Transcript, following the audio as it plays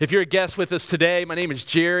If you're a guest with us today, my name is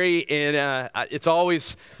Jerry, and it's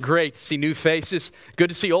always great to see new faces. Good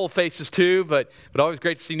to see old faces too, but always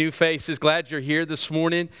great to see new faces. Glad you're here this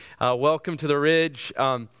morning. Welcome to the Ridge.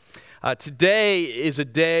 Today is a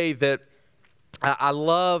day that I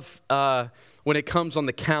love when it comes on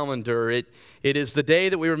the calendar. It is the day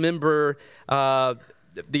that we remember the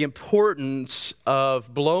importance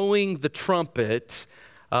of blowing the trumpet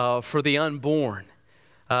for the unborn.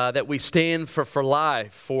 That we stand for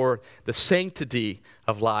life, for the sanctity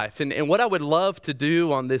of life. And what I would love to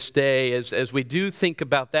do on this day as we do think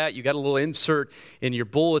about that, you got a little insert in your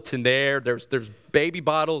bulletin there. There's baby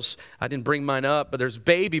bottles. I didn't bring mine up, but there's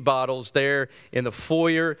baby bottles there in the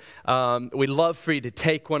foyer. We'd love for you to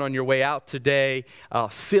take one on your way out today,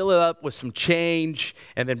 fill it up with some change,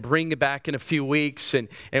 and then bring it back in a few weeks.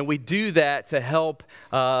 And we do that to help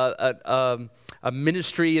a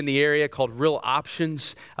ministry in the area called Real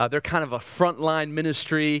Options. They're kind of a frontline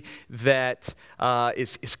ministry that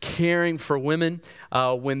is caring for women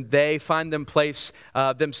when they find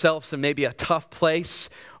themselves in maybe a tough place.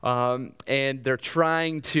 And they're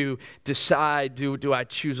trying to decide, do I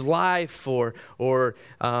choose life or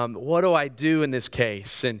what do I do in this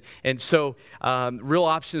case? And so Real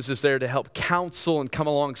Options is there to help counsel and come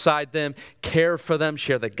alongside them, care for them,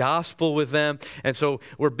 share the gospel with them. And so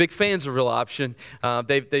we're big fans of Real Option.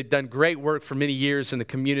 They've done great work for many years in the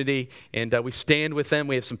community, and we stand with them.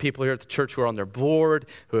 We have some people here at the church who are on their board,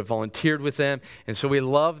 who have volunteered with them. And so we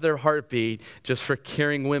love their heartbeat just for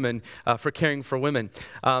caring for women.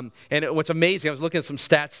 And what's amazing, I was looking at some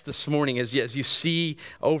stats this morning, as you see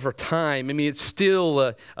over time, I mean, it's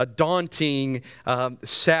still a daunting,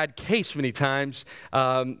 sad case many times,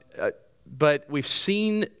 but we've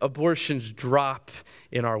seen abortions drop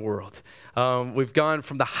in our world. We've gone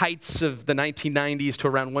from the heights of the 1990s to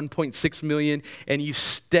around 1.6 million, and you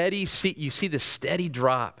see the steady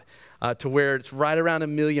drop to where it's right around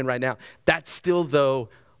 1 million right now. That's still, though,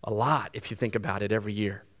 a lot if you think about it every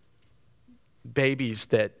year. Babies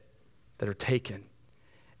that are taken.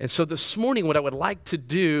 And so this morning, what I would like to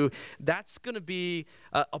do, that's going to be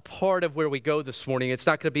a part of where we go this morning. It's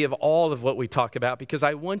not going to be of all of what we talk about, because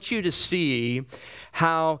I want you to see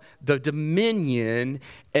how the dominion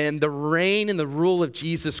and the reign and the rule of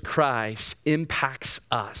Jesus Christ impacts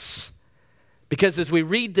us. Because as we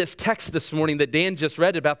read this text this morning that Dan just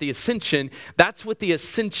read about the ascension, that's what the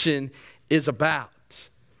ascension is about.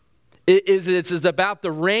 It's about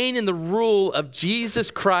the reign and the rule of Jesus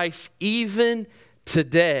Christ even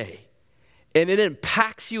today. And it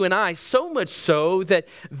impacts you and I so much so that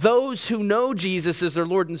those who know Jesus as their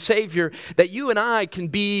Lord and Savior, that you and I can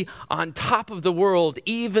be on top of the world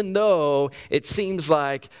even though it seems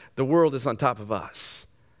like the world is on top of us.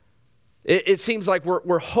 It seems like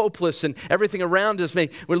we're hopeless and everything around us,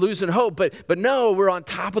 we're losing hope. But no, we're on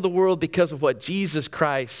top of the world because of what Jesus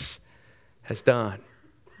Christ has done.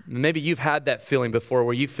 Maybe you've had that feeling before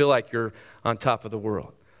where you feel like you're on top of the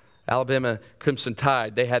world. Alabama Crimson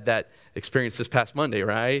Tide, they had that experience this past Monday,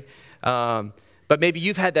 right? But maybe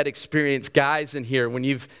you've had that experience, guys in here, when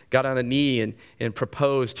you've got on a knee and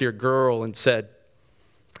proposed to your girl and said,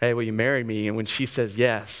 hey, will you marry me? And when she says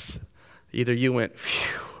yes, either you went,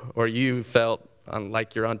 phew, or you felt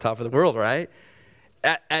like you're on top of the world, right?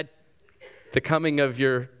 At the coming of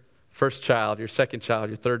your first child, your second child,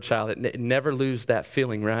 your third child, it never lose that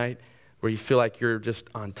feeling, right? Where you feel like you're just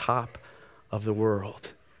on top of the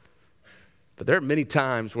world. But there are many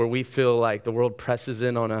times where we feel like the world presses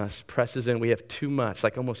in on us, we have too much,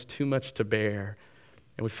 like almost too much to bear,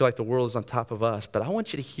 and we feel like the world is on top of us. But I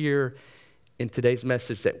want you to hear in today's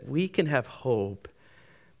message that we can have hope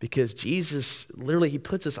because Jesus, literally, he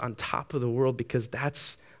puts us on top of the world because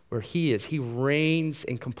that's where he is. He reigns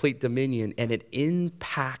in complete dominion, and it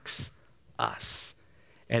impacts us.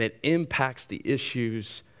 And it impacts the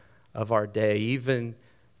issues of our day, even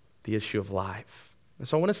the issue of life. And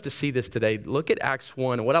so I want us to see this today. Look at Acts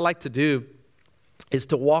 1. And what I like to do is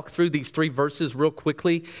to walk through these 3 verses real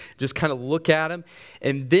quickly, just kind of look at them,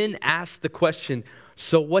 and then ask the question,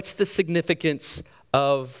 so what's the significance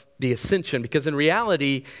of the ascension? Because in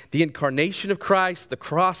reality, the incarnation of Christ, the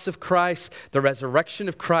cross of Christ, the resurrection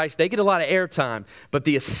of Christ, they get a lot of airtime. But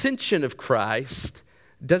the ascension of Christ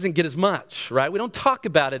doesn't get as much, right? We don't talk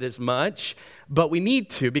about it as much, but we need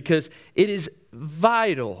to because it is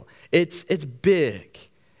vital. It's big.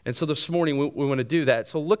 And so this morning we want to do that.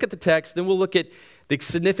 So look at the text, then we'll look at the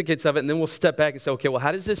significance of it, and then we'll step back and say, okay, well,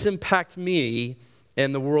 how does this impact me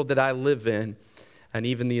and the world that I live in? And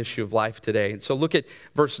even the issue of life today. And so look at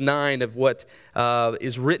verse 9 of what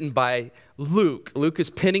is written by Luke. Luke is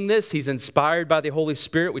penning this. He's inspired by the Holy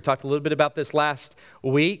Spirit. We talked a little bit about this last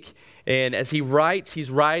week. And as he writes, he's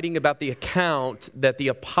writing about the account that the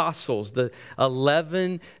apostles, the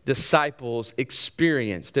 11 disciples,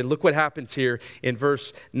 experienced. And look what happens here in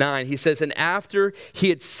verse 9. He says, and after he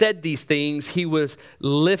had said these things, he was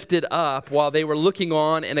lifted up while they were looking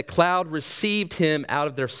on, and a cloud received him out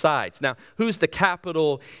of their sights. Now, who's the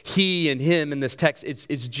capital he and him in this text?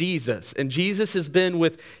 It's Jesus. And Jesus has been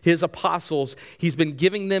with his apostles. He's been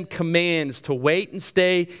giving them commands to wait and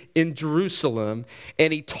stay in Jerusalem.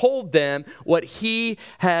 And he told them what he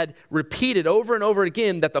had repeated over and over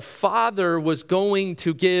again, that the Father was going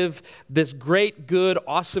to give this great, good,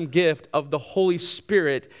 awesome gift of the Holy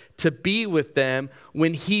Spirit to be with them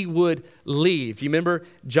when he would leave. You remember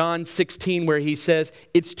John 16 where he says,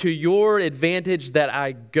 it's to your advantage that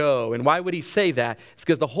I go. And why would he say that? It's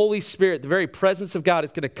because the Holy Spirit, the very presence of God,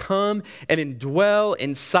 is going to come and indwell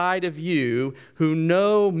inside of you who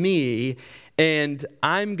know me. And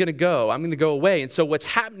I'm going to go. I'm going to go away. And so what's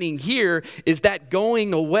happening here is that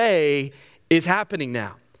going away is happening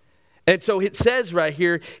now. And so it says right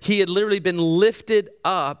here, he had literally been lifted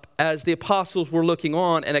up as the apostles were looking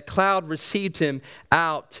on, and a cloud received him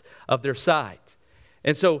out of their sight.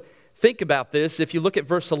 And so think about this. If you look at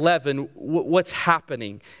verse 11, what's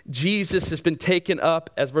happening? Jesus has been taken up,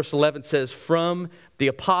 as verse 11 says, from the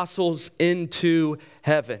apostles into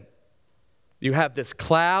heaven. You have this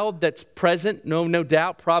cloud that's present, no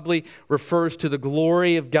doubt, probably refers to the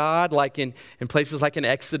glory of God, like in places like in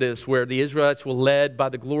Exodus, where the Israelites were led by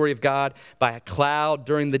the glory of God by a cloud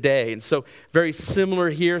during the day. And so very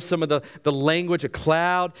similar here, some of the language, a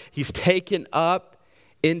cloud. He's taken up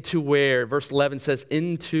into where? Verse 11 says,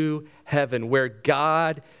 into heaven, where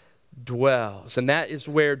God dwells. And that is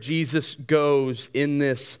where Jesus goes in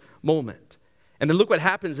this moment. And then look what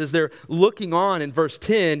happens as they're looking on in verse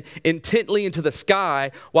 10, intently into the sky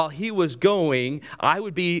while he was going. I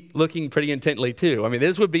would be looking pretty intently too. I mean,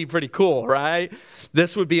 this would be pretty cool, right?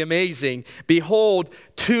 This would be amazing. Behold,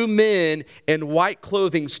 two men in white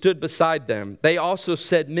clothing stood beside them. They also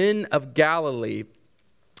said, men of Galilee,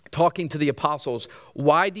 talking to the apostles,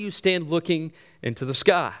 why do you stand looking into the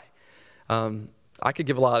sky? I could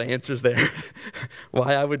give a lot of answers there,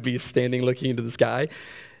 why I would be standing looking into the sky.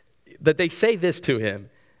 That they say this to him,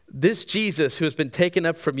 this Jesus who has been taken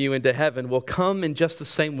up from you into heaven will come in just the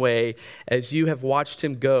same way as you have watched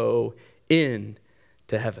him go into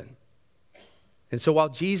heaven. And so while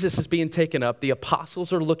Jesus is being taken up, the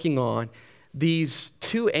apostles are looking on. These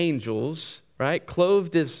two angels, right,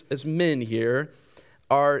 clothed as men here,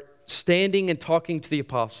 are standing and talking to the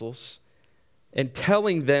apostles and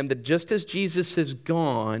telling them that just as Jesus is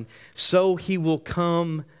gone, so he will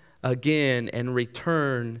come again and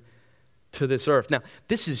return to this earth. Now,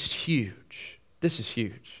 this is huge. This is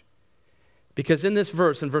huge. Because in this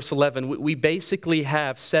verse, in verse 11, we basically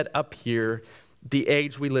have set up here the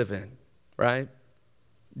age we live in, right?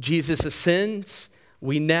 Jesus ascends.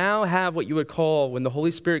 We now have what you would call, when the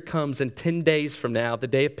Holy Spirit comes in 10 days from now, the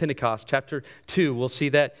day of Pentecost, chapter 2. We'll see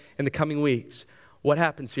that in the coming weeks. What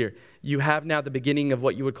happens here? You have now the beginning of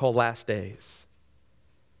what you would call last days.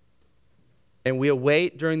 And we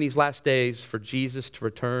await during these last days for Jesus to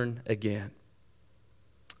return again.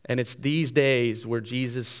 And it's these days where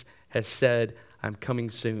Jesus has said, I'm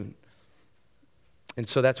coming soon. And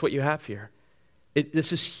so that's what you have here.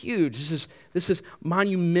 This is huge. This is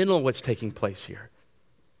monumental what's taking place here.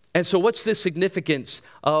 And so what's the significance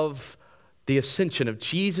of the ascension, of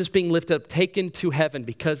Jesus being lifted up, taken to heaven?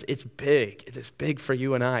 Because it's big. It is big for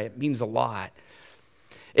you and I. It means a lot.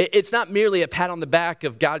 It's not merely a pat on the back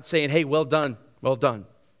of God saying, hey, well done, well done.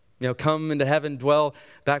 You know, come into heaven, dwell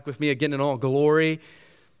back with me again in all glory.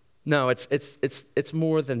 No, it's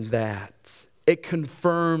more than that. It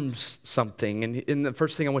confirms something. And the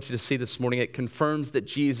first thing I want you to see this morning, it confirms that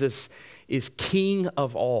Jesus is King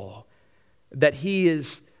of all, that he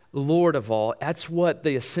is Lord of all. That's what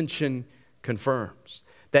the ascension confirms.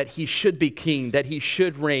 That he should be king, that he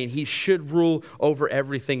should reign, he should rule over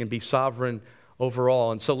everything and be sovereign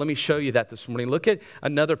overall. And so let me show you that this morning. Look at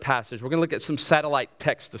another passage. We're going to look at some satellite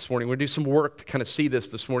text this morning. We're going to do some work to kind of see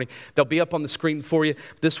this morning. They'll be up on the screen for you.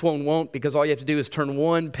 This one won't, because all you have to do is turn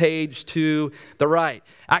one page to the right.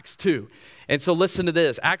 Acts 2. And so listen to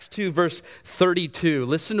this. Acts 2, verse 32.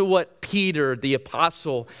 Listen to what Peter, the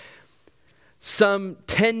apostle, some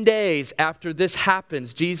 10 days after this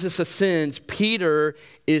happens, Jesus ascends, Peter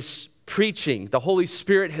is preaching. The Holy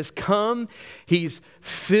Spirit has come. He's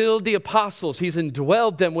filled the apostles. He's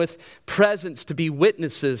indwelled them with presence to be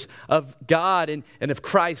witnesses of God and of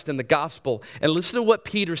Christ and the gospel. And listen to what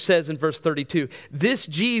Peter says in verse 32. This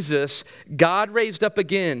Jesus God raised up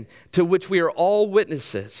again, to which we are all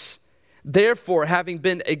witnesses. Therefore, having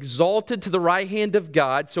been exalted to the right hand of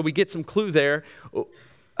God, so we get some clue there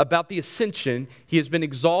about the ascension. He has been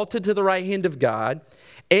exalted to the right hand of God,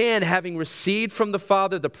 and having received from the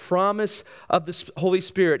Father the promise of the Holy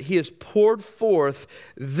Spirit, he has poured forth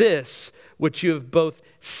this which you have both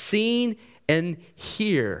seen and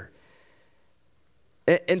hear.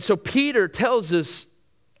 And so Peter tells us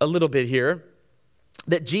a little bit here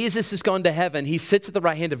that Jesus has gone to heaven. He sits at the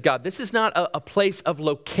right hand of God. This is not a place of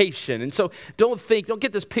location. And so don't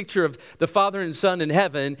get this picture of the Father and Son in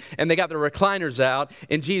heaven and they got their recliners out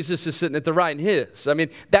and Jesus is sitting at the right in his. I mean,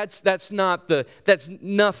 that's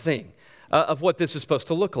nothing of what this is supposed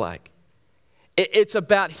to look like. It's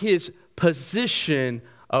about his position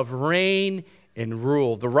of reign and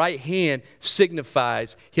rule. The right hand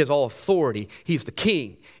signifies he has all authority. He's the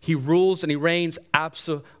king. He rules and he reigns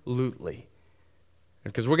absolutely.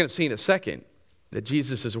 Because we're going to see in a second that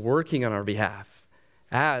Jesus is working on our behalf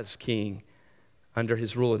as king under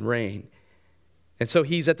his rule and reign. And so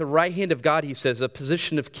he's at the right hand of God, he says, a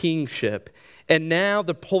position of kingship. And now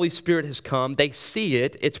the Holy Spirit has come. They see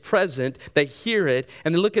it. It's present. They hear it.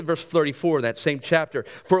 And then look at verse 34 in that same chapter.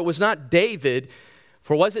 For was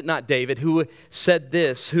it not David who said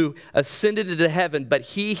this, who ascended into heaven, but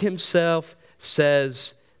he himself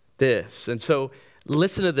says this. And so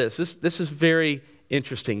listen to this. This is very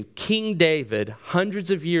interesting. King David,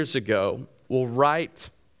 hundreds of years ago, will write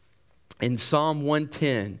in Psalm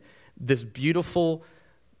 110 this beautiful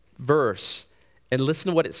verse. And listen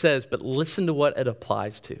to what it says, but listen to what it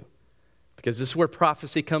applies to. Because this is where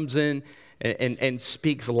prophecy comes in and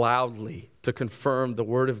speaks loudly to confirm the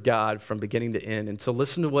word of God from beginning to end. And so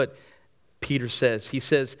listen to what Peter says. He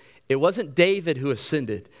says, it wasn't David who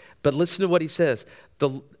ascended, but listen to what he says.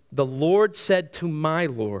 The Lord said to my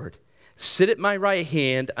Lord, sit at my right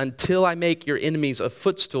hand until I make your enemies a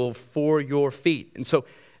footstool for your feet. And so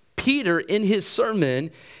Peter, in his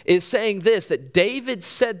sermon, is saying this, that David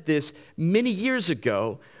said this many years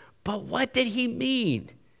ago, but what did he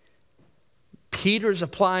mean? Peter's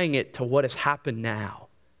applying it to what has happened now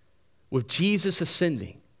with Jesus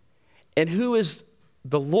ascending. And who is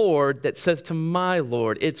the Lord that says to my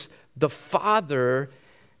Lord? It's the Father.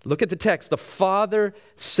 Look at the text. The Father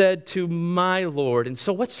said to my Lord. And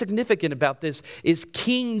so what's significant about this is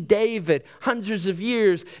King David, hundreds of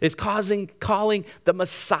years, is calling the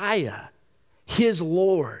Messiah his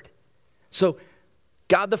Lord. So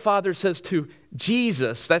God the Father says to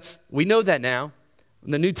Jesus, we know that now in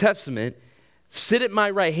the New Testament, sit at my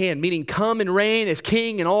right hand, meaning come and reign as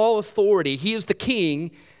king in all authority. He is the king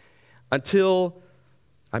until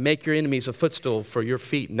I make your enemies a footstool for your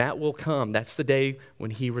feet, and that will come. That's the day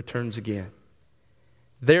when he returns again.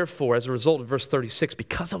 Therefore, as a result of verse 36,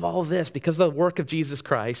 because of all of this, because of the work of Jesus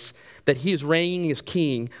Christ, that he is reigning as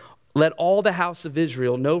king, let all the house of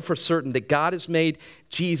Israel know for certain that God has made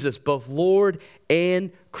Jesus both Lord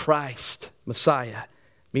and Christ, Messiah,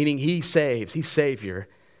 meaning he saves, he's Savior.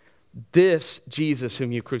 This Jesus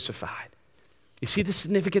whom you crucified. You see the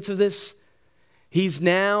significance of this? He's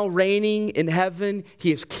now reigning in heaven.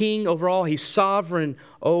 He is king over all. He's sovereign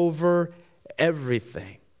over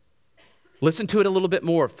everything. Listen to it a little bit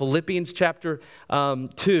more. Philippians chapter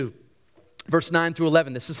 2, verse 9 through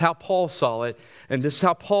 11. This is how Paul saw it, and this is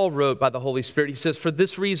how Paul wrote by the Holy Spirit. He says, for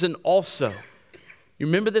this reason also. You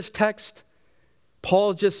remember this text?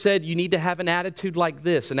 Paul just said you need to have an attitude like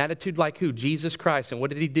this. An attitude like who? Jesus Christ. And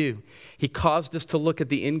what did he do? He caused us to look at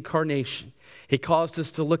the incarnation. He caused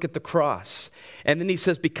us to look at the cross. And then he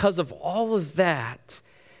says, because of all of that,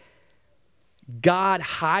 God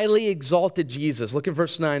highly exalted Jesus. Look at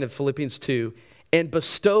verse 9 of Philippians 2. And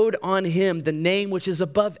bestowed on him the name which is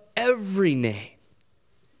above every name.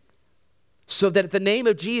 So that at the name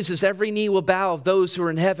of Jesus, every knee will bow of those who are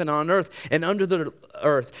in heaven, on earth, and under the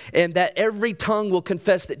earth. And that every tongue will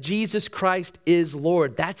confess that Jesus Christ is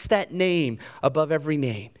Lord. That's that name above every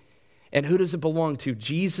name. And who does it belong to?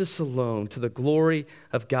 Jesus alone, to the glory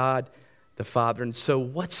of God the Father. And so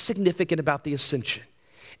what's significant about the ascension?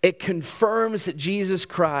 It confirms that Jesus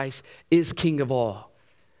Christ is King of all.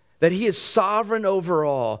 That he is sovereign over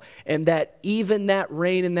all. And that even that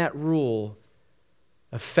reign and that rule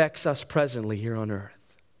affects us presently here on earth.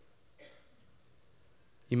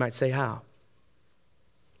 You might say, how?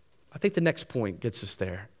 I think the next point gets us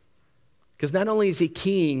there. Because not only is he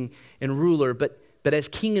king and ruler, but as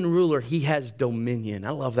king and ruler, he has dominion. I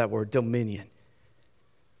love that word, dominion.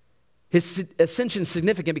 His ascension is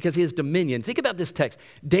significant because he has dominion. Think about this text,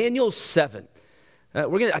 Daniel 7. I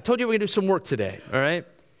told you we're going to do some work today, all right?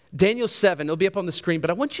 Daniel 7, it'll be up on the screen, but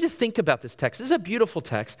I want you to think about this text. This is a beautiful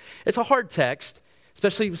text. It's a hard text,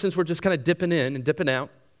 especially since we're just kind of dipping in and dipping out.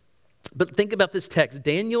 But think about this text,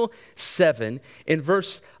 Daniel 7 in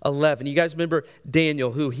verse 11. You guys remember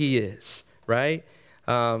Daniel, who he is, right?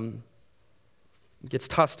 Gets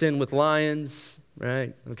tossed in with lions,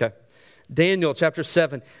 right? Okay. Daniel chapter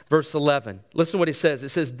 7, verse 11. Listen to what he says. It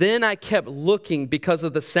says, "Then I kept looking because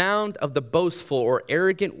of the sound of the boastful or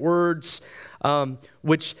arrogant words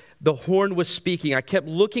which the horn was speaking. I kept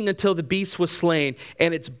looking until the beast was slain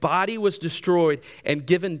and its body was destroyed and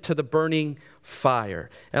given to the burning fire."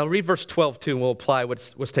 Now I'll read verse 12 too, and we'll apply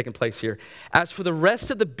what's taking place here. "As for the rest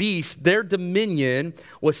of the beasts, their dominion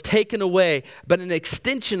was taken away, but an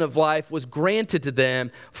extension of life was granted to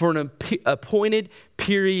them for an appointed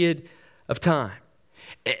period of time."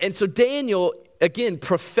 And so Daniel, again,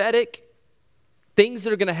 prophetic things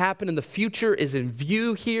that are going to happen in the future is in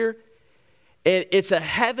view here. It's a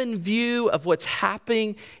heaven view of what's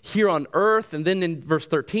happening here on earth. And then in verse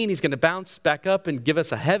 13, he's going to bounce back up and give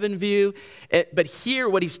us a heaven view. But here,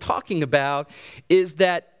 what he's talking about is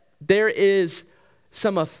that there is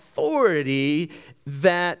some authority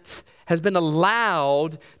that has been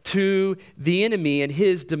allowed to the enemy and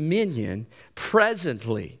his dominion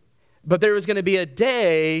presently. But there is going to be a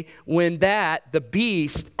day when the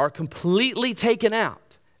beasts are completely taken out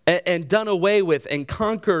and done away with and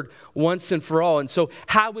conquered once and for all. And so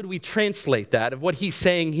how would we translate that? Of what he's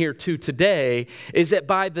saying here too today is that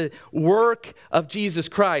by the work of Jesus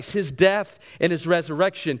Christ, his death and his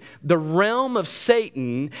resurrection, the realm of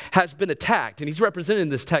Satan has been attacked. And he's represented in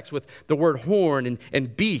this text with the word horn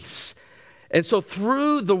and beasts. And so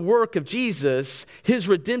through the work of Jesus, his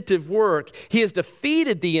redemptive work, he has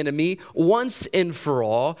defeated the enemy once and for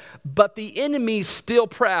all, but the enemy still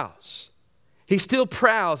prowls. He still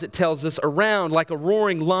prowls, it tells us, around like a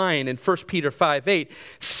roaring lion in 1 Peter 5:8,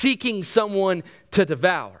 seeking someone to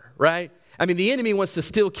devour, right? I mean, the enemy wants to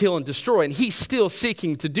steal, kill, and destroy, and he's still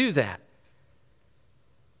seeking to do that.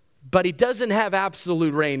 But he doesn't have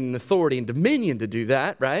absolute reign and authority and dominion to do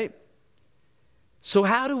that, right? So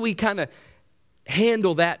how do we kind of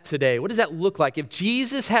handle that today? What does that look like? If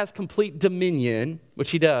Jesus has complete dominion,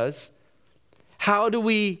 which he does, how do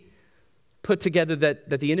we put together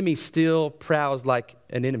that the enemy still prowls like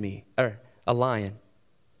an enemy or a lion?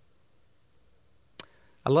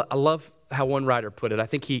 I love how one writer put it. I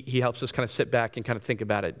think he helps us kind of sit back and kind of think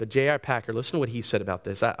about it. But J.I. Packer, listen to what he said about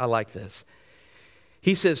this. I like this.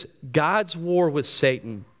 He says, God's war with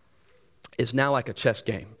Satan is now like a chess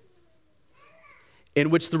game in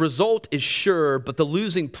which the result is sure, but the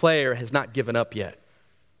losing player has not given up yet.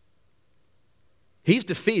 He's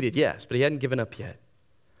defeated, yes, but he hadn't given up yet.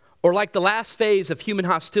 Or like the last phase of human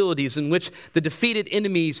hostilities in which the defeated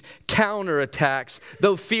enemy's counterattacks,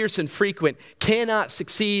 though fierce and frequent, cannot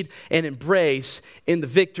succeed and embrace in the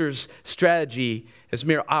victor's strategy as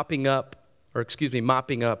mere mopping up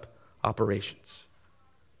operations.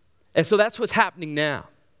 And so that's what's happening now.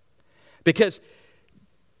 Because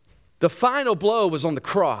the final blow was on the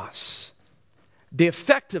cross. The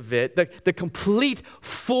effect of it, the complete,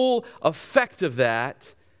 full effect of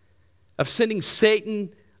that, of sending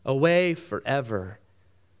Satan away forever,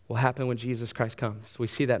 will happen when Jesus Christ comes. We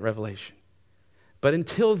see that in Revelation. But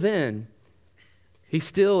until then, he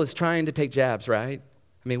still is trying to take jabs, right?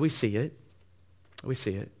 I mean, we see it. We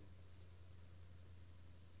see it.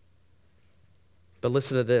 But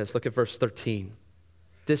listen to this. Look at verse 13.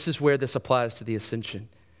 This is where this applies to the ascension.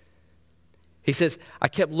 He says, I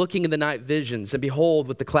kept looking in the night visions, and behold,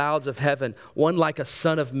 with the clouds of heaven, one like a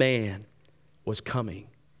son of man was coming.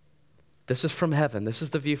 This is from heaven. This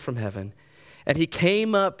is the view from heaven. And he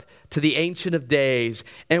came up to the Ancient of Days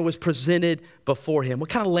and was presented before him. What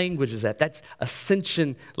kind of language is that? That's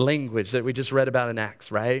ascension language that we just read about in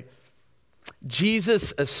Acts, right?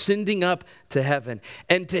 Jesus ascending up to heaven.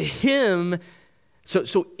 And to him,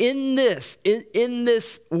 so in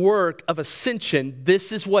this work of ascension,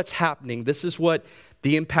 this is what's happening. This is what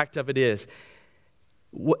the impact of it is.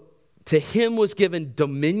 To him was given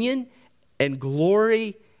dominion and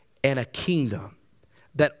glory and a kingdom,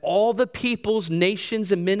 that all the peoples,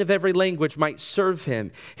 nations, and men of every language might serve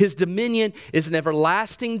him. His dominion is an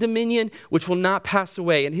everlasting dominion which will not pass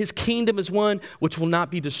away, and his kingdom is one which will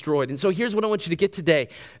not be destroyed. And so here's what I want you to get today.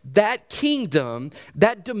 That kingdom,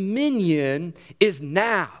 that dominion is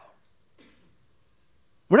now.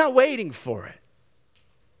 We're not waiting for it.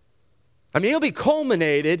 I mean, it'll be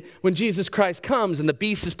culminated when Jesus Christ comes and the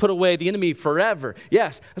beast is put away, the enemy forever.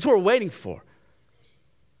 Yes, that's what we're waiting for.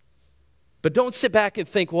 But don't sit back and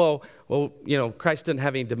think, well, Christ doesn't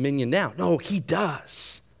have any dominion now. No, he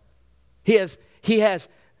does. He has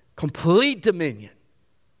complete dominion.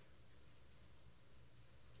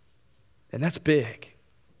 And that's big.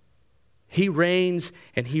 He reigns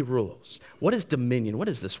and he rules. What is dominion? What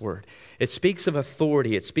is this word? It speaks of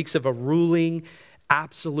authority. It speaks of a ruling,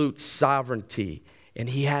 absolute sovereignty. And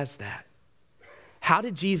he has that. How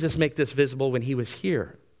did Jesus make this visible when he was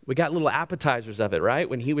here? We got little appetizers of it, right?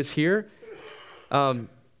 When he was here,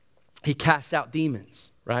 he cast out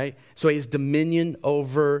demons, right? So he has dominion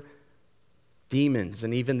over demons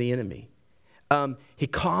and even the enemy. He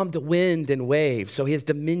calmed the wind and waves, so he has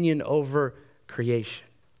dominion over creation.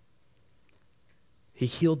 He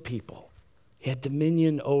healed people. He had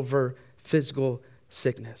dominion over physical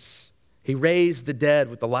sickness. He raised the dead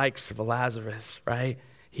with the likes of Lazarus, right?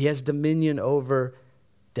 He has dominion over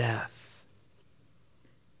death.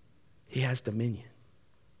 He has dominion.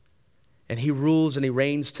 And he rules and he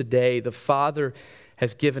reigns today. The Father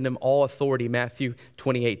has given him all authority. Matthew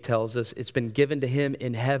 28 tells us it's been given to him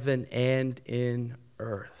in heaven and in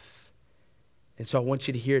earth. And so I want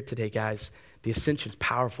you to hear it today, guys. The ascension is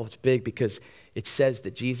powerful. It's big because it says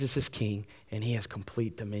that Jesus is king and he has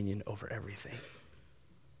complete dominion over everything.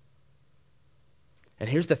 And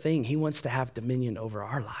here's the thing. He wants to have dominion over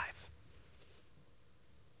our life.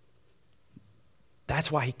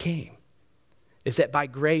 That's why he came. Is that by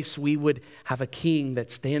grace we would have a king that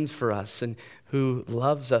stands for us and who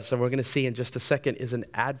loves us. And we're going to see in just a second is an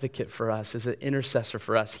advocate for us, is an intercessor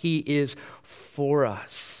for us. He is for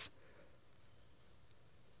us.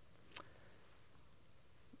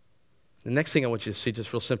 The next thing I want you to see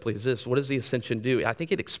just real simply is this. What does the ascension do? I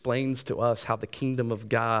think it explains to us how the kingdom of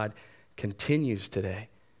God continues today.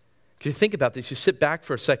 If you think about this, you sit back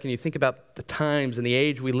for a second, you think about the times and the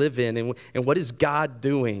age we live in and what is God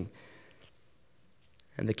doing?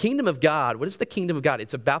 And the kingdom of God, what is the kingdom of God?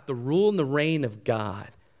 It's about the rule and the reign of God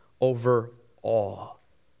over all.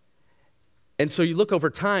 And so you look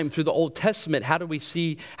over time through the Old Testament, how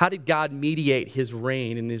did God mediate his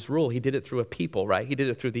reign and his rule? He did it through a people, right? He did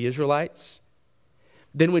it through the Israelites.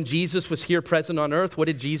 Then when Jesus was here present on earth, what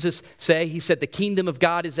did Jesus say? He said the kingdom of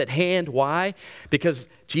God is at hand. Why? Because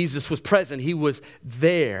Jesus was present. He was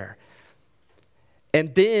there.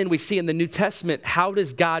 And then we see in the New Testament, how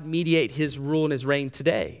does God mediate his rule and his reign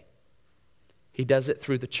today? He does it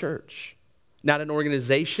through the church. Not an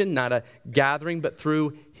organization, not a gathering, but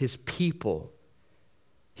through his people.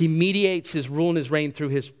 He mediates his rule and his reign through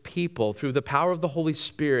his people. Through the power of the Holy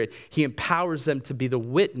Spirit, he empowers them to be the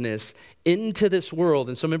witness into this world.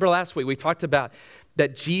 And so remember last week we talked about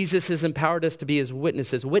that Jesus has empowered us to be his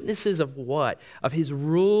witnesses. Witnesses of what? Of his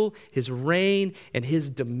rule, his reign, and his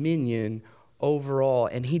dominion overall.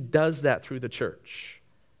 And he does that through the church.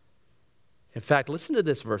 In fact, listen to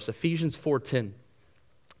this verse, Ephesians 4:10.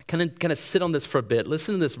 Kind of sit on this for a bit.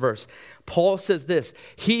 Listen to this verse. Paul says this,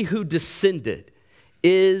 he who descended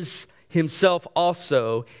is himself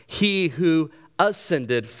also he who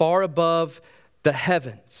ascended far above the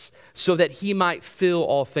heavens so that he might fill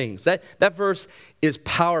all things. That verse is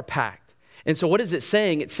power-packed. And so what is it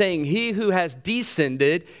saying? It's saying he who has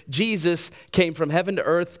descended, Jesus came from heaven to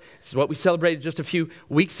earth. This is what we celebrated just a few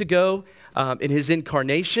weeks ago in his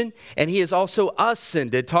incarnation. And he has also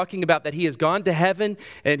ascended, talking about that he has gone to heaven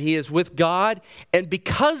and he is with God. And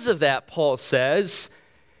because of that, Paul says,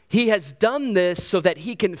 he has done this so that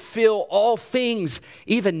he can fill all things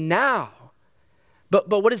even now. But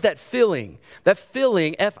what is that filling? That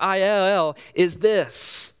filling, F-I-L-L, is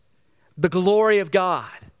this, the glory of God.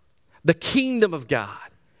 The kingdom of God.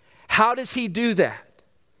 How does he do that?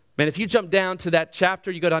 Man, if you jump down to that chapter,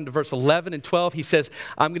 you go down to verse 11 and 12, he says,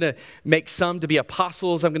 I'm going to make some to be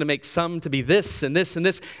apostles. I'm going to make some to be this and this and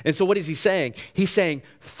this. And so what is he saying? He's saying,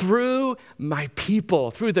 through my people,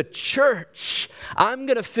 through the church, I'm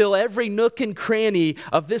going to fill every nook and cranny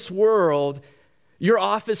of this world, your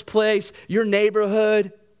office place, your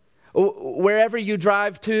neighborhood, wherever you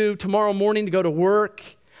drive to tomorrow morning to go to work.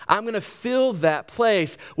 I'm going to fill that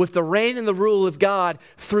place with the reign and the rule of God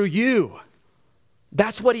through you.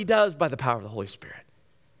 That's what he does by the power of the Holy Spirit.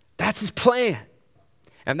 That's his plan.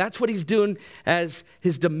 And that's what he's doing as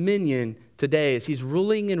his dominion today, as he's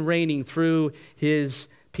ruling and reigning through his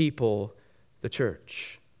people, the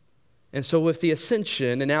church. And so with the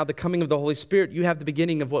ascension and now the coming of the Holy Spirit, you have the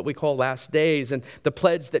beginning of what we call last days and the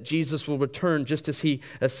pledge that Jesus will return just as he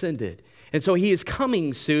ascended. And so he is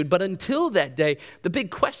coming soon, but until that day, the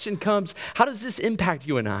big question comes, how does this impact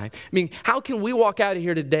you and I? I mean, how can we walk out of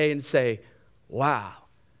here today and say, wow,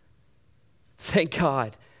 thank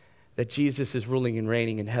God that Jesus is ruling and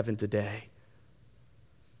reigning in heaven today.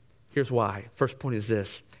 Here's why. First point is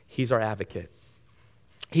this. He's our advocate.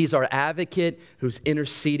 He's our advocate who's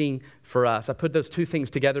interceding for us. I put those two things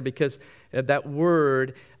together because that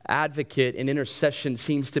word advocate and intercession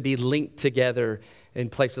seems to be linked together in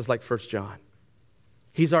places like 1 John.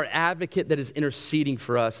 He's our advocate that is interceding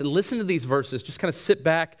for us. And listen to these verses. Just kind of sit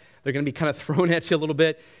back. They're going to be kind of thrown at you a little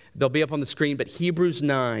bit. They'll be up on the screen. But Hebrews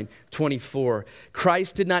 9:24.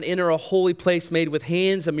 Christ did not enter a holy place made with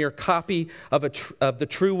hands, a mere copy of the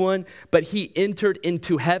true one, but he entered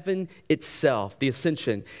into heaven itself, the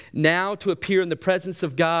ascension, now to appear in the presence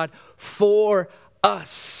of God for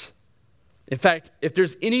us. In fact, if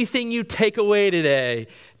there's anything you take away today,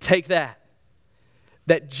 take that.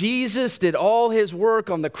 That Jesus did all his work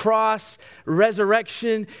on the cross,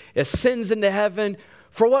 resurrection, ascends into heaven.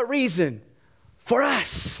 For what reason? For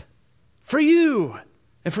us, for you,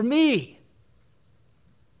 and for me.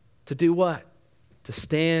 To do what? To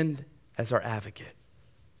stand as our advocate.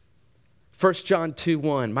 1 John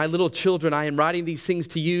 2:1, my little children, I am writing these things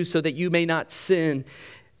to you so that you may not sin.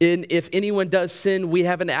 And if anyone does sin, we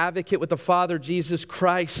have an advocate with the Father, Jesus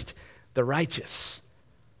Christ, the righteous.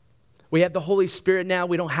 We have the Holy Spirit now.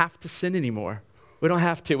 We don't have to sin anymore. We don't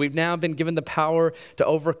have to. We've now been given the power to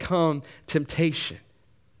overcome temptation.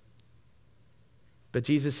 But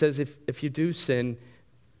Jesus says, if you do sin,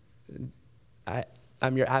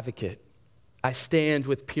 I'm your advocate. I stand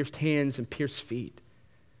with pierced hands and pierced feet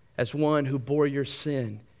as one who bore your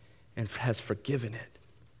sin and has forgiven it.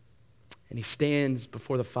 And he stands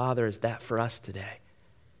before the Father as that for us today.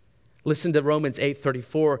 Listen to Romans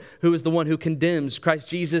 8:34. Who is the one who condemns? Christ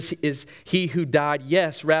Jesus is he who died,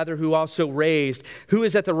 yes, rather who also raised, who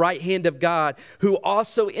is at the right hand of God, who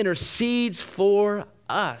also intercedes for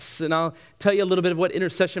us. And I'll tell you a little bit of what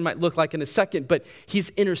intercession might look like in a second, but he's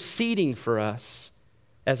interceding for us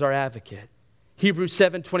as our advocate. Hebrews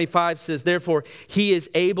 7:25 says, therefore, he is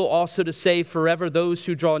able also to save forever those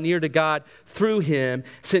who draw near to God through him,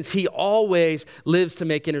 since he always lives to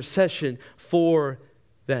make intercession for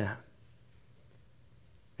them.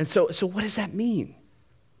 And so what does that mean?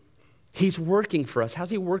 He's working for us. How's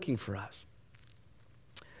he working for us?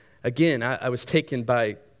 Again, I was taken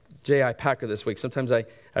by J.I. Packer this week. Sometimes I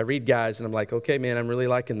read guys and I'm like, okay, man, I'm really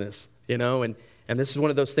liking this, and this is one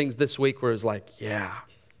of those things this week where it's like, yeah,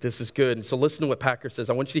 this is good. And so listen to what Packer says.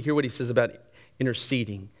 I want you to hear what he says about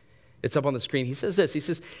interceding. It's up on the screen. He says this. He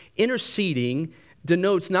says, interceding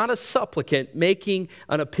denotes not a supplicant making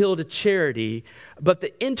an appeal to charity, but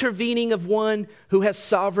the intervening of one who has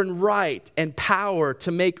sovereign right and power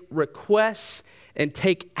to make requests and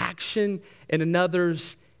take action in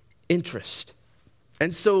another's interest.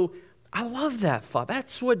 And so I love that thought.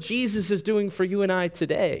 That's what Jesus is doing for you and I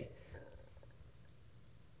today.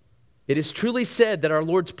 It is truly said that our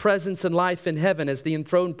Lord's presence and life in heaven as the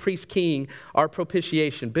enthroned priest king, our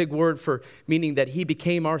propitiation, big word for meaning that he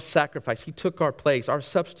became our sacrifice. He took our place, our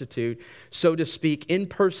substitute, so to speak, in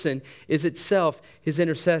person is itself his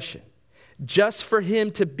intercession. Just for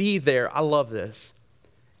him to be there, I love this,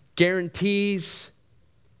 guarantees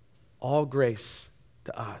all grace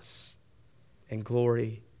to us and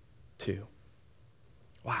glory too.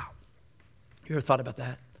 Wow. You ever thought about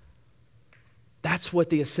that? That's what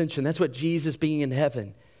the ascension, that's what Jesus being in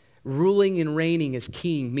heaven, ruling and reigning as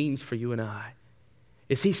king means for you and I.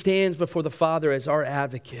 Is he stands before the Father as our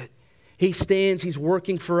advocate. He stands, he's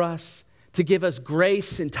working for us to give us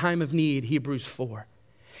grace in time of need, Hebrews 4.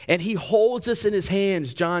 And he holds us in his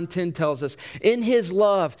hands, John 10 tells us, in his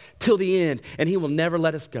love till the end, and he will never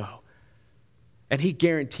let us go. And he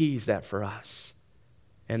guarantees that for us.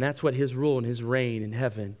 And that's what his rule and his reign in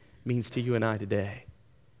heaven means to you and I today.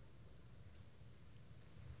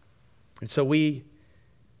 And so we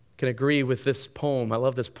can agree with this poem. I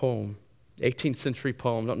love this poem, 18th century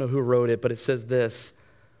poem. I don't know who wrote it, but it says this.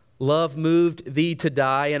 Love moved thee to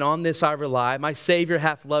die, and on this I rely. My Savior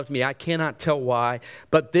hath loved me, I cannot tell why.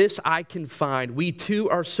 But this I can find, we two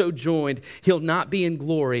are so joined, he'll not be in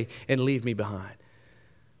glory and leave me behind.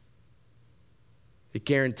 It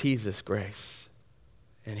guarantees us grace,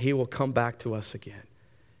 and he will come back to us again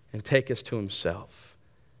and take us to himself.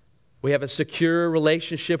 We have a secure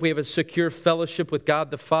relationship. We have a secure fellowship with God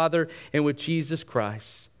the Father and with Jesus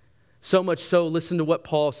Christ. So much so, listen to what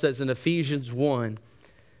Paul says in Ephesians 1.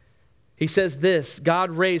 He says this,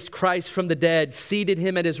 God raised Christ from the dead, seated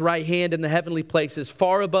him at his right hand in the heavenly places,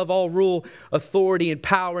 far above all rule, authority, and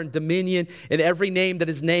power, and dominion, and every name that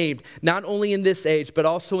is named, not only in this age, but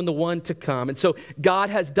also in the one to come. And so God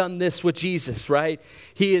has done this with Jesus, right?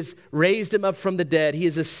 He has raised him up from the dead. He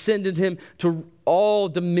has ascended him to all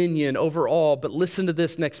dominion over all. But listen to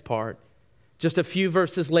this next part. Just a few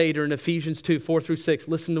verses later in Ephesians 2, 4 through 6,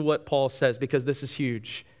 listen to what Paul says, because this is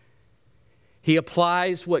huge. He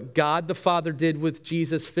applies what God the Father did with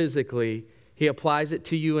Jesus physically. He applies it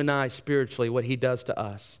to you and I spiritually, what he does to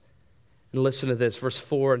us. And listen to this, verse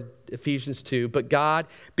 4 in Ephesians 2. But God,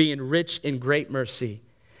 being rich in great mercy,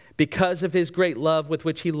 because of his great love with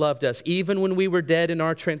which he loved us, even when we were dead in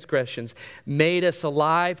our transgressions, made us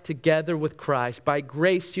alive together with Christ. By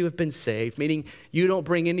grace you have been saved, meaning you don't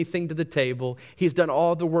bring anything to the table. He's done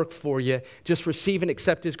all the work for you. Just receive and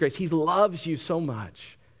accept his grace. He loves you so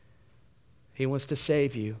much. He wants to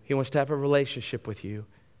save you. He wants to have a relationship with you.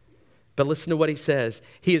 But listen to what he says.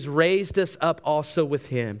 He has raised us up also with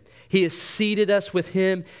him. He has seated us with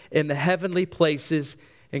him in the heavenly places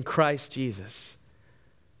in Christ Jesus.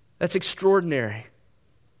 That's extraordinary.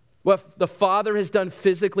 What the Father has done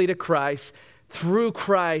physically to Christ, through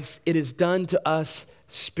Christ, it is done to us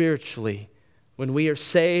spiritually when we are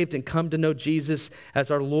saved and come to know Jesus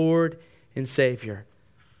as our Lord and Savior.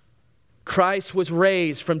 Christ was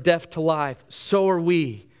raised from death to life. So are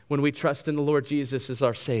we when we trust in the Lord Jesus as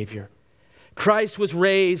our Savior. Christ was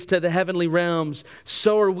raised to the heavenly realms.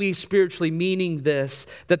 So are we spiritually, meaning this,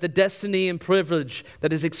 that the destiny and privilege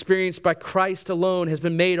that is experienced by Christ alone has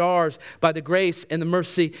been made ours by the grace and the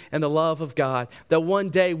mercy and the love of God. That one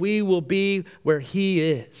day we will be where he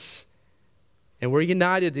is. And we're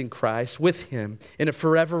united in Christ with him in a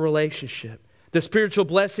forever relationship. The spiritual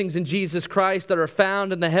blessings in Jesus Christ that are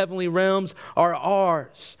found in the heavenly realms are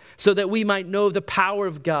ours, so that we might know the power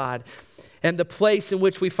of God. And the place in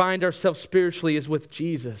which we find ourselves spiritually is with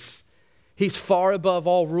Jesus. He's far above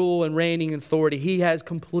all rule and reigning authority. He has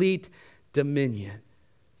complete dominion.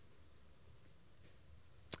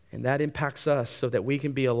 And that impacts us so that we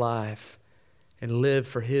can be alive and live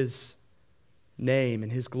for his name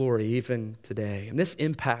and his glory even today. And this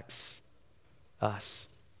impacts us.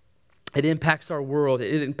 It impacts our world.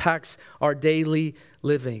 It impacts our daily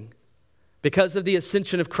living. Because of the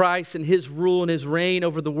ascension of Christ and his rule and his reign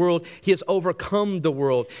over the world, he has overcome the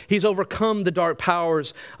world. He's overcome the dark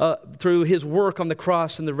powers through his work on the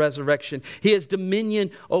cross and the resurrection. He has dominion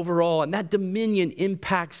over all, and that dominion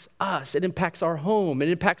impacts us. It impacts our home. It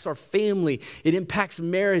impacts our family. It impacts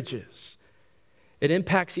marriages. It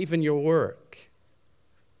impacts even your work.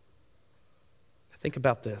 Think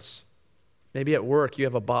about this. Maybe at work you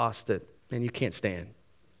have a boss that, man, you can't stand.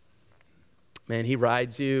 Man, he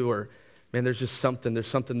rides you, or man, there's something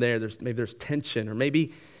there. Maybe there's tension, or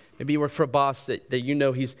maybe you work for a boss that you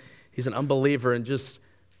know he's an unbeliever and just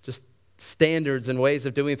standards and ways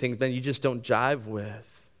of doing things, man, you just don't jive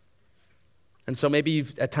with. And so maybe you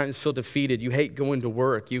at times feel defeated. You hate going to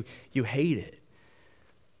work. You hate it.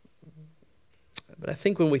 But I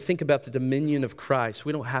think when we think about the dominion of Christ,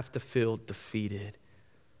 we don't have to feel defeated.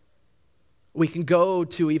 We can go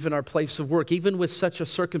to even our place of work, even with such a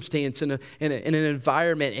circumstance in an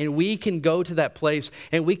environment, and we can go to that place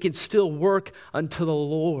and we can still work unto the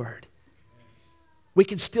Lord. We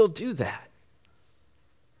can still do that.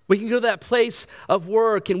 We can go to that place of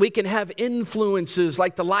work and we can have influences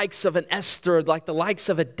like the likes of an Esther, like the likes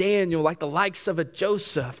of a Daniel, like the likes of a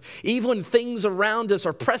Joseph. Even when things around us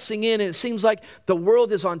are pressing in and it seems like the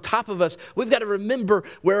world is on top of us, we've got to remember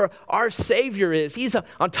where our Savior is. He's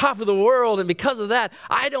on top of the world, and because of that,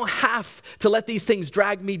 I don't have to let these things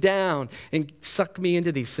drag me down and suck me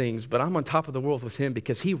into these things, but I'm on top of the world with him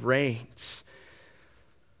because he reigns.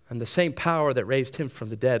 And the same power that raised him from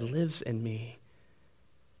the dead lives in me.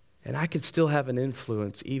 And I can still have an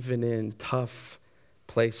influence even in tough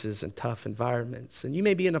places and tough environments. And you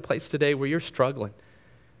may be in a place today where you're struggling.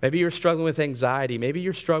 Maybe you're struggling with anxiety. Maybe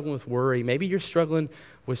you're struggling with worry. Maybe you're struggling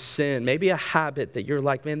with sin. Maybe a habit that you're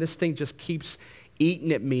like, man, this thing just keeps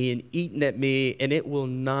eating at me, and it will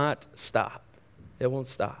not stop. It won't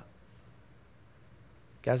stop.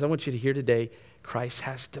 Guys, I want you to hear today, Christ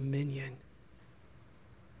has dominion.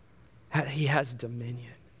 He has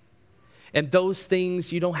dominion. And those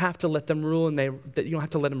things, you don't have to let them rule, and you don't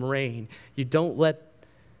have to let them reign. You don't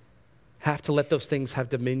have to let those things have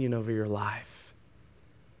dominion over your life.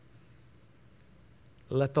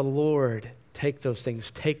 Let the Lord take those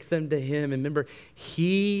things. Take them to him. And remember,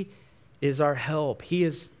 he is our help. He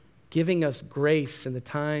is giving us grace in the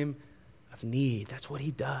time of need. That's what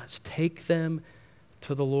he does. Take them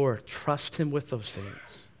to the Lord. Trust him with those things.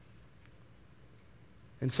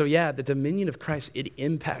 And so, yeah, the dominion of Christ, it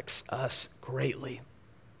impacts us greatly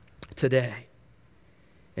today.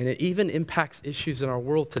 And it even impacts issues in our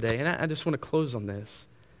world today. And I just want to close on this.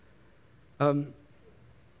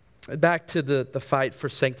 Back to the fight for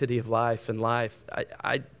sanctity of life and life.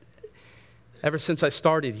 I ever since I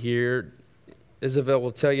started here, Isabel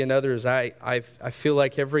will tell you and others, I feel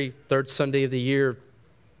like every third Sunday of the year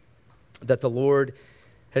that the Lord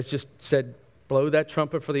has just said, blow that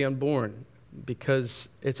trumpet for the unborn. because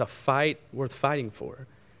it's a fight worth fighting for.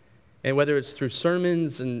 And whether it's through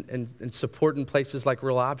sermons and support in places like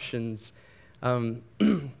Real Options,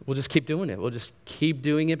 we'll just keep doing it. We'll just keep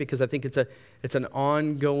doing it because I think it's an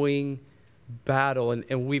ongoing battle,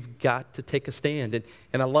 and we've got to take a stand.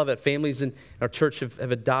 And I love it. Families in our church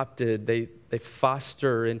have adopted, they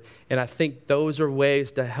foster, and I think those are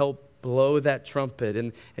ways to help blow that trumpet,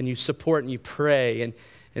 and you support and you pray,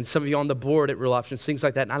 and some of you on the board at Real Options, things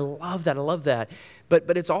like that. And I love that.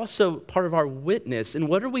 But it's also part of our witness. And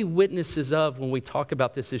what are we witnesses of when we talk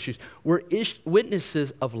about these issues? We're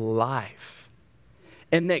witnesses of life.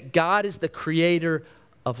 And that God is the creator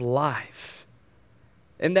of life.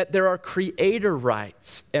 And that there are creator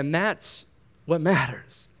rights. And that's what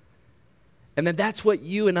matters. And that's what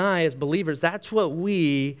you and I as believers, that's what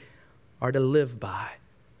we are to live by.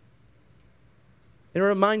 And it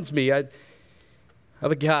reminds me of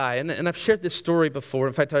a guy, and I've shared this story before.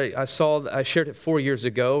 In fact, I shared it 4 years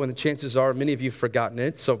ago, and the chances are many of you have forgotten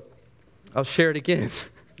it, so I'll share it again.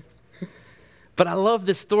 But I love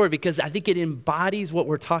this story because I think it embodies what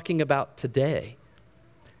we're talking about today.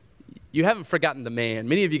 You haven't forgotten the man.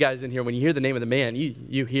 Many of you guys in here, when you hear the name of the man,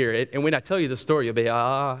 you hear it. And when I tell you the story, you'll be,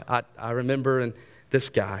 I remember and this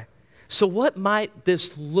guy. So what might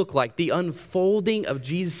this look like, the unfolding of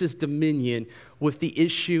Jesus' dominion with the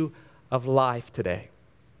issue of life today?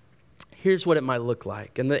 Here's what it might look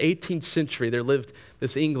like. In the 18th century, there lived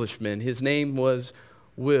this Englishman. His name was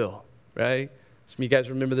Will, right? Some of you guys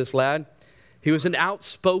remember this lad? He was an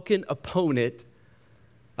outspoken opponent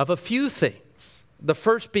of a few things. The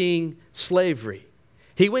first being slavery.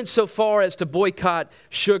 He went so far as to boycott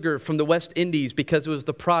sugar from the West Indies because it was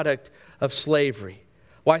the product of slavery.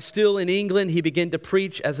 While still in England, he began to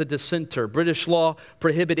preach as a dissenter. British law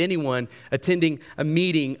prohibited anyone attending a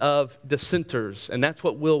meeting of dissenters, and that's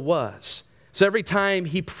what Will was. So every time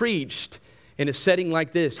he preached in a setting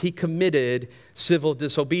like this, he committed civil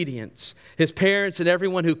disobedience. His parents and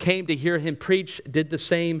everyone who came to hear him preach did the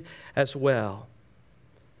same as well.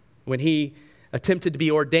 When he attempted to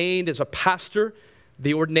be ordained as a pastor,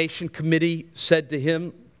 the ordination committee said to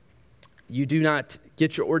him, "You do not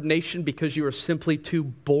get your ordination because you are simply too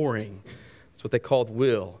boring." That's what they called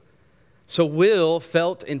Will. So Will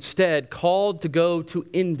felt instead called to go to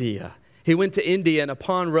India. He went to India, and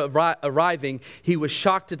upon arriving, he was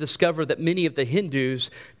shocked to discover that many of the Hindus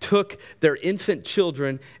took their infant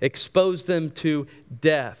children, exposed them to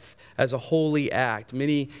death as a holy act.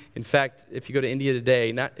 Many, in fact, if you go to India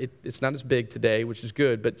today, it's not as big today, which is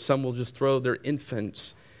good, but some will just throw their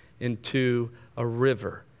infants into a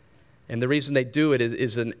river. And the reason they do it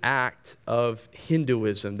is an act of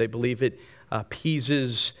Hinduism. They believe it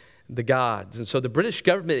appeases the gods. And so the British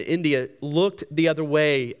government in India looked the other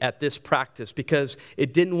way at this practice because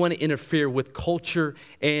it didn't want to interfere with culture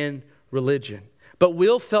and religion. But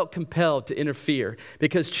Will felt compelled to interfere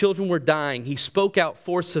because children were dying. He spoke out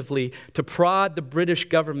forcibly to prod the British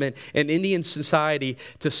government and Indian society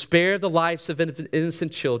to spare the lives of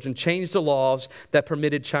innocent children, change the laws that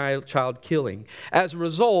permitted child killing. As a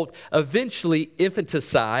result, eventually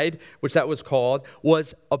infanticide, which that was called,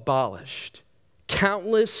 was abolished.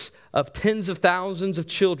 Countless of tens of thousands of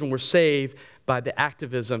children were saved by the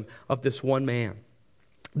activism of this one man.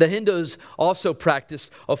 The Hindus also practiced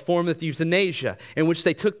a form of euthanasia in which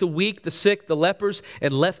they took the weak, the sick, the lepers,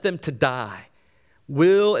 and left them to die.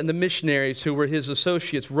 Will and the missionaries who were his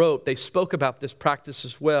associates they spoke about this practice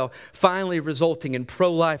as well, finally resulting in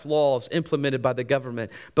pro-life laws implemented by the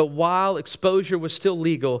government. But while exposure was still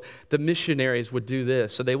legal, the missionaries would do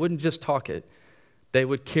this. So they wouldn't just talk it. They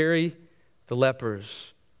would carry the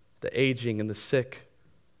lepers, the aging, and the sick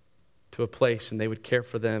to a place, and they would care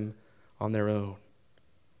for them on their own.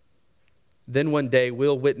 Then one day,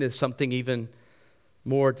 Will witnessed something even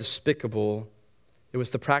more despicable. It was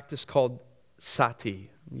the practice called sati.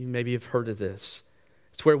 You maybe have heard of this.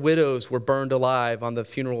 It's where widows were burned alive on the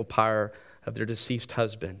funeral pyre of their deceased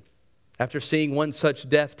husband. After seeing one such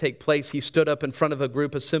death take place, he stood up in front of a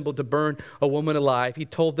group assembled to burn a woman alive. He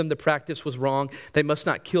told them the practice was wrong. They must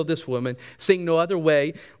not kill this woman. Seeing no other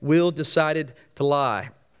way, Will decided to lie.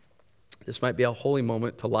 This might be a holy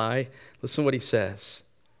moment to lie. Listen to what he says.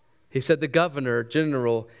 He said the governor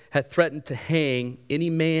general had threatened to hang any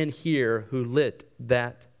man here who lit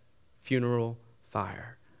that funeral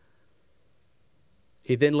fire.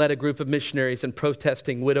 He then led a group of missionaries in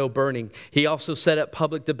protesting widow burning. He also set up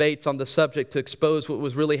public debates on the subject to expose what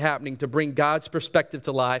was really happening, to bring God's perspective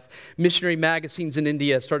to life. Missionary magazines in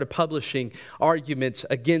India started publishing arguments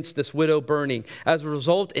against this widow burning. As a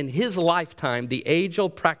result, in his lifetime, the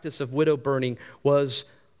age-old practice of widow burning was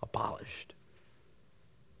abolished.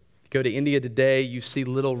 Go to India today, you see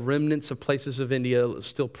little remnants of places of India that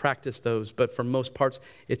still practice those, but for most parts,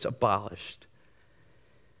 it's abolished.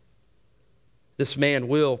 This man,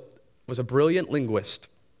 Will, was a brilliant linguist,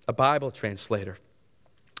 a Bible translator,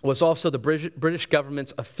 was also the British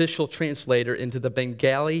government's official translator into the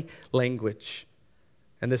Bengali language.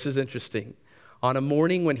 And this is interesting. On a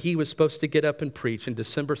morning when he was supposed to get up and preach on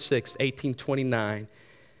December 6, 1829,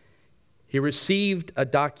 he received a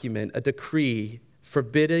document, a decree,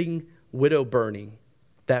 forbidding widow burning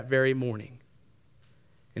that very morning.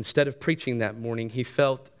 Instead of preaching that morning, he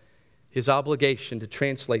felt his obligation to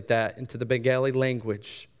translate that into the Bengali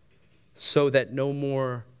language so that no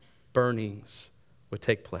more burnings would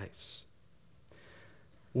take place.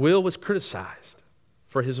 Will was criticized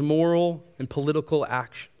for his moral and political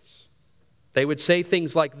actions. They would say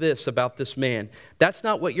things like this about this man: that's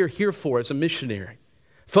not what you're here for as a missionary.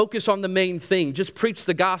 Focus on the main thing. Just preach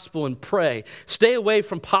the gospel and pray. Stay away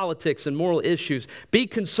from politics and moral issues. Be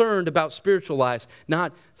concerned about spiritual lives,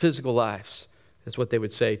 not physical lives, is what they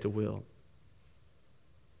would say to Will.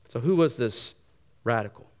 So who was this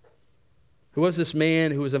radical? Who was this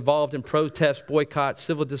man who was involved in protests, boycotts,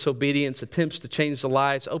 civil disobedience, attempts to change the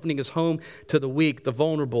lives, opening his home to the weak, the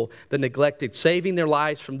vulnerable, the neglected, saving their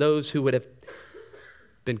lives from those who would have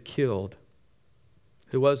been killed?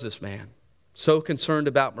 Who was this man? So concerned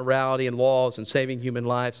about morality and laws and saving human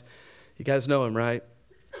lives. You guys know him, right?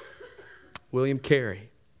 William Carey.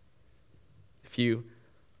 If you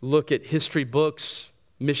look at history books,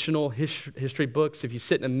 missional history books, if you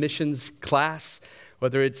sit in a missions class,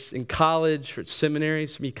 whether it's in college or at seminary,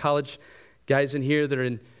 some of you college guys in here that are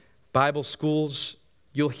in Bible schools,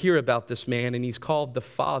 you'll hear about this man, and he's called the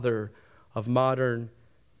father of modern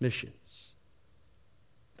missions.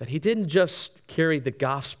 That he didn't just carry the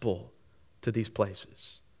gospel to these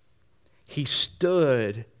places. He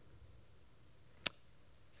stood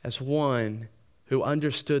as one who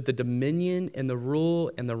understood the dominion and the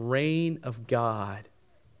rule and the reign of God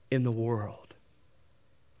in the world.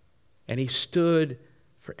 And he stood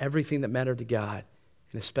for everything that mattered to God,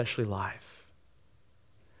 and especially life.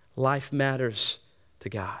 Life matters to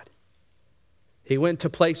God. He went to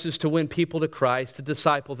places to win people to Christ, to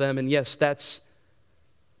disciple them, and yes, that's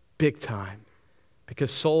big time,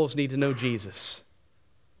 because souls need to know Jesus.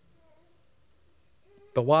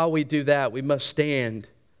 But while we do that, we must stand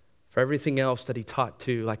for everything else that he taught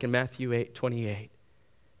too, like in Matthew 8:28.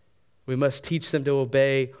 We must teach them to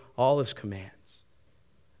obey all his commands.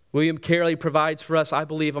 William Carey provides for us, I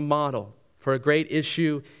believe, a model for a great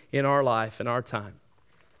issue in our life, in our time.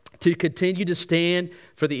 To continue to stand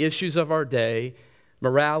for the issues of our day,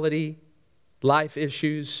 morality, life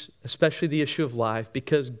issues, especially the issue of life,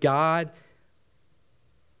 because God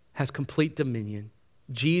has complete dominion.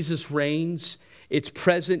 Jesus reigns. It's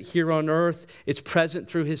present here on earth. It's present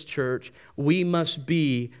through his church. We must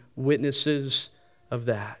be witnesses of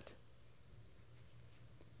that.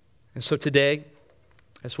 And so today,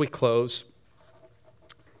 as we close,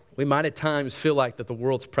 we might at times feel like that the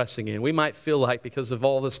world's pressing in. We might feel like, because of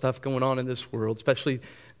all the stuff going on in this world, especially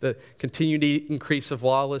the continued increase of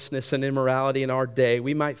lawlessness and immorality in our day,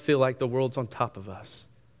 we might feel like the world's on top of us.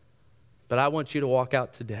 But I want you to walk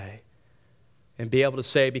out today and be able to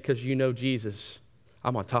say, because you know Jesus,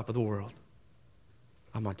 I'm on top of the world.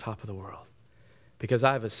 I'm on top of the world. Because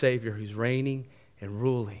I have a Savior who's reigning and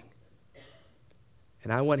ruling.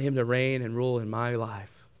 And I want him to reign and rule in my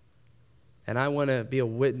life. And I want to be a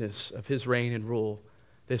witness of his reign and rule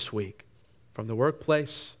this week. From the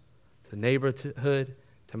workplace, to the neighborhood,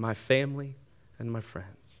 to my family, and my friends.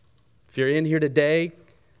 If you're in here today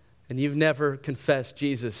and you've never confessed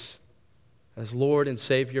Jesus as Lord and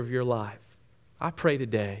Savior of your life, I pray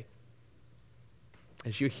today,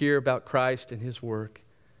 as you hear about Christ and his work,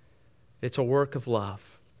 it's a work of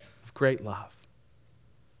love, of great love.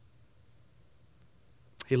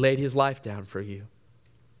 He laid his life down for you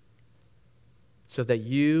so that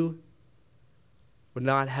you would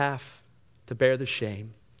not have to bear the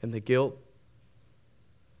shame and the guilt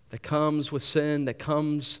that comes with sin, that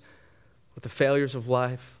comes with the failures of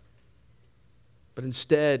life, but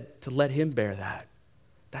instead to let him bear that.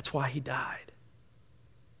 That's why he died.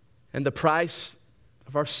 And the price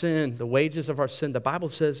of our sin, the wages of our sin, the Bible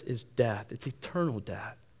says is death. It's eternal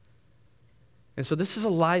death. And so this is a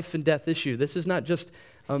life and death issue. This is not just,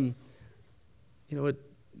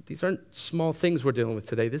 these aren't small things we're dealing with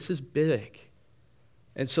today. This is big.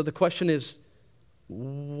 And so the question is,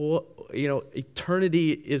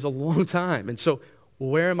 eternity is a long time. And so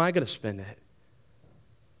where am I going to spend it?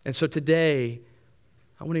 And so today,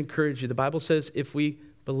 I want to encourage you. The Bible says if we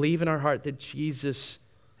believe in our heart that Jesus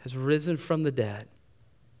has risen from the dead,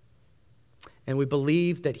 and we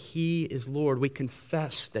believe that He is Lord, we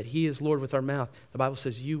confess that He is Lord with our mouth, the Bible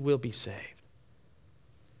says you will be saved.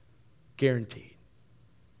 Guaranteed.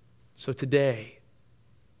 So today,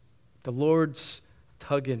 the Lord's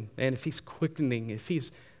tugging, man, if He's quickening, if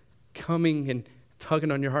He's coming and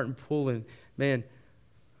tugging on your heart and pulling, man,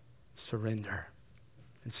 surrender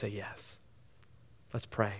and say yes. Let's pray.